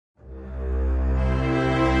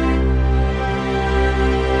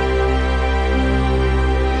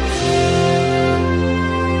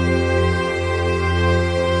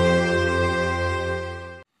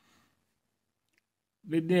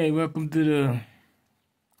Good day, welcome to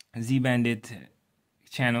the Z Bandit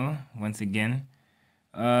channel once again.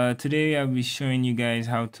 Today I'll be showing you guys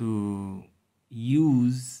how to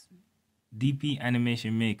use DP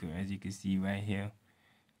Animation Maker, as you can see right here.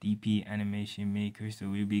 DP Animation Maker. So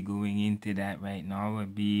we'll be going into that right now. It'll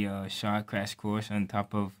be a short crash course on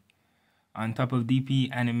top of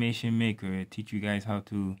DP Animation Maker. I'll teach you guys how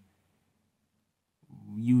to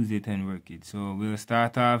use it and work it. So we'll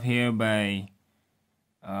start off here by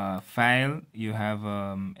file. You have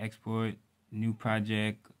export, new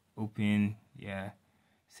project, open,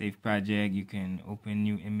 save project. You can open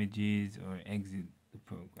new images or exit the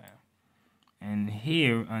program. And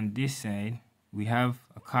here on this side we have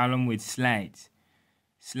a column with slides.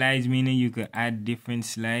 Slides meaning you could add different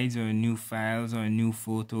slides or new files or new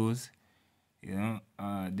photos, you know,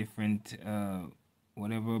 different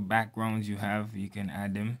whatever backgrounds you have, you can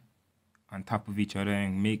add them on top of each other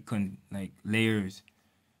and make like layers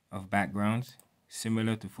of backgrounds,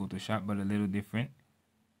 similar to Photoshop but a little different.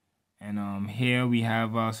 And here we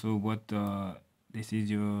have also what this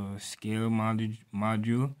is your scale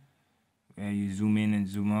module where you zoom in and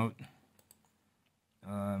zoom out.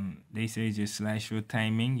 They say it's your slideshow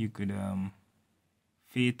timing. You could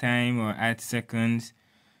fade time or add seconds.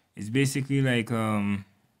 It's basically like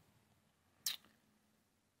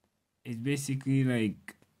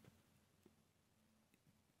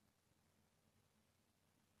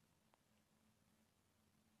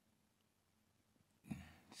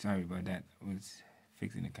sorry about that, I was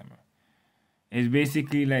fixing the camera. It's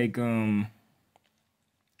basically like to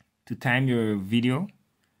time your video,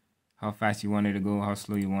 how fast you want it to go, how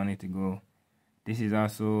slow you want it to go. This is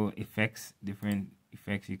also effects, different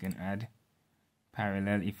effects you can add.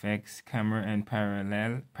 Parallel effects, camera and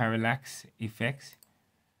parallax effects.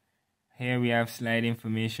 Here we have slide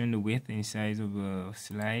information, the width and size of a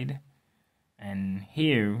slide. And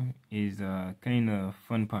here is a kind of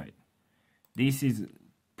fun part. This is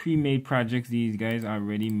pre-made projects. These guys are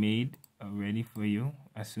already made, ready for you.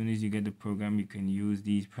 As soon as you get the program, you can use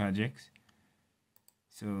these projects.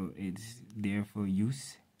 So it's there for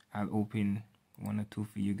use. I'll open one or two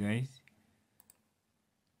for you guys.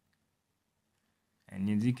 And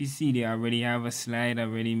as you can see, they already have a slide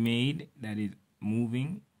already made that is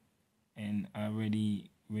moving and already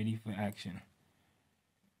ready for action.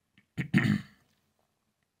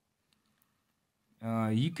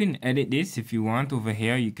 You can edit this if you want. Over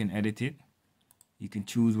here you can edit it. You can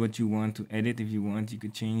choose what you want to edit. If you want, you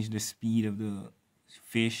could change the speed of the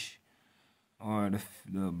fish or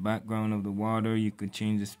the background of the water. You could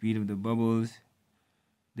change the speed of the bubbles,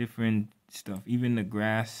 different stuff, even the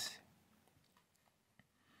grass.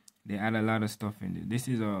 They add a lot of stuff in there. This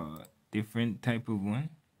is a different type of one.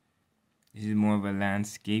 This is more of a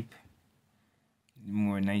landscape,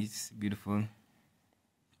 more nice, beautiful,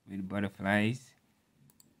 with butterflies.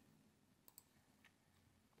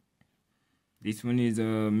 This one is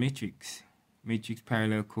a matrix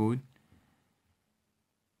parallel code.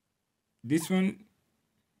 This one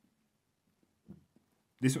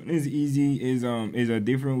is easy, is a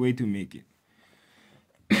different way to make it.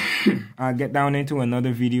 I'll get down into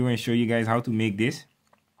another video and show you guys how to make this,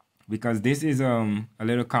 because this is a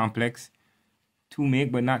little complex to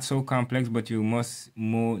make, but not so complex, but you must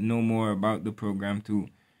know more about the program to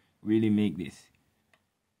really make this.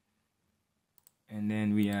 And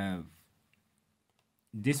then we have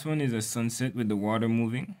this one is a sunset with the water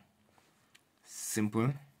moving.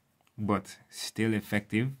 Simple, but still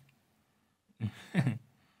effective.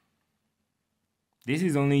 This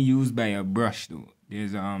is only used by a brush though.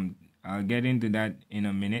 There's I'll get into that in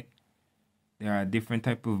a minute. There are different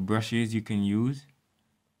type of brushes you can use.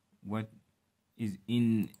 What is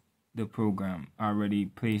in the program already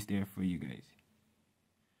placed there for you guys.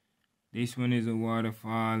 This one is a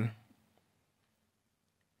waterfall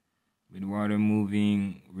with water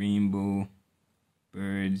moving, rainbow,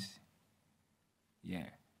 birds,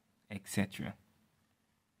 etc.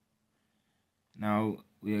 Now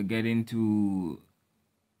we'll get into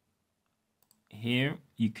here.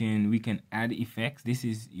 We can add effects. This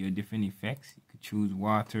is your different effects. You could choose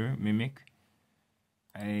water, mimic.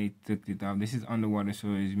 I took it off. This is underwater, so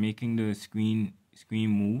it's making the screen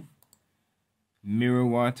move. Mirror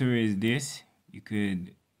water is this. You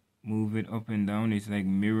could move it up and down. It's like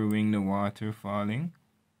mirroring the water falling.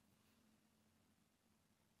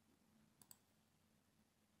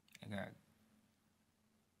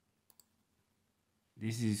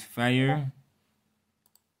 This is fire.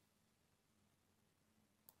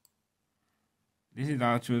 This is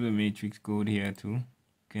also the matrix code here too.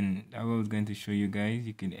 That was going to show you guys.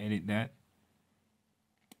 You can edit that.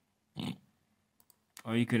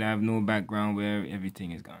 Or you could have no background where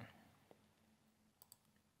everything is gone.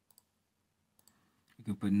 You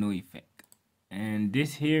could put no effect. And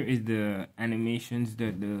this here is the animations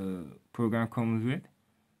that the program comes with.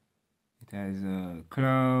 It has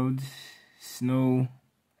clouds, snow,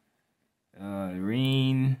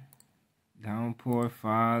 rain, downpour,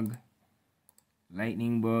 fog,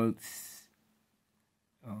 lightning bolts,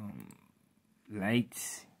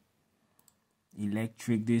 lights,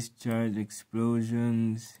 electric discharge,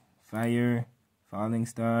 explosions, fire, falling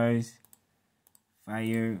stars,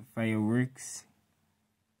 fireworks,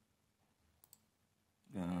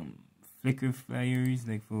 flicker flyers,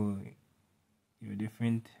 like for your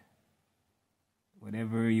different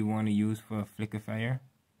whatever you want to use for a flicker fire.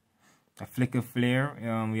 A flicker flare.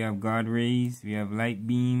 We have God rays, we have light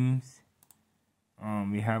beams,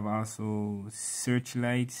 we have also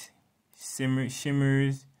searchlights,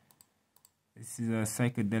 shimmers. This is a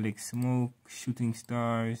psychedelic smoke, shooting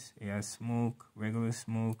stars. It has smoke, regular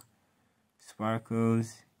smoke,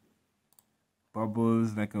 sparkles,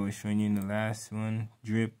 bubbles like I was showing you in the last one,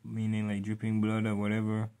 drip meaning like dripping blood or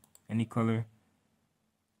whatever, any color,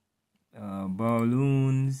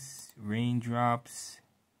 balloons, raindrops,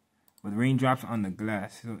 but raindrops on the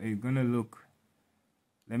glass, so it's gonna look,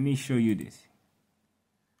 let me show you this.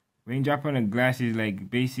 Raindrop on the glass is like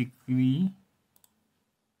basically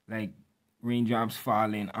like raindrops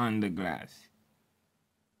falling on the glass.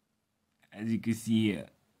 As you can see here,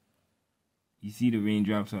 you see the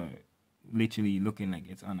raindrops are literally looking like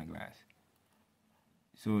it's on a glass.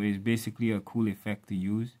 So it's basically a cool effect to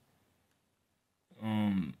use.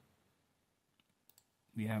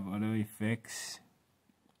 We have other effects.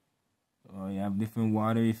 You have different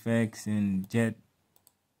water effects and jet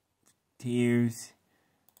tears.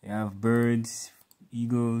 You have birds,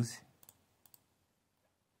 eagles,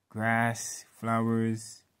 grass,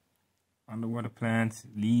 flowers, underwater plants,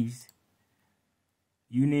 leaves.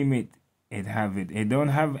 You name it, it have it. It don't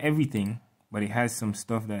have everything, but it has some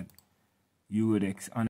stuff that you would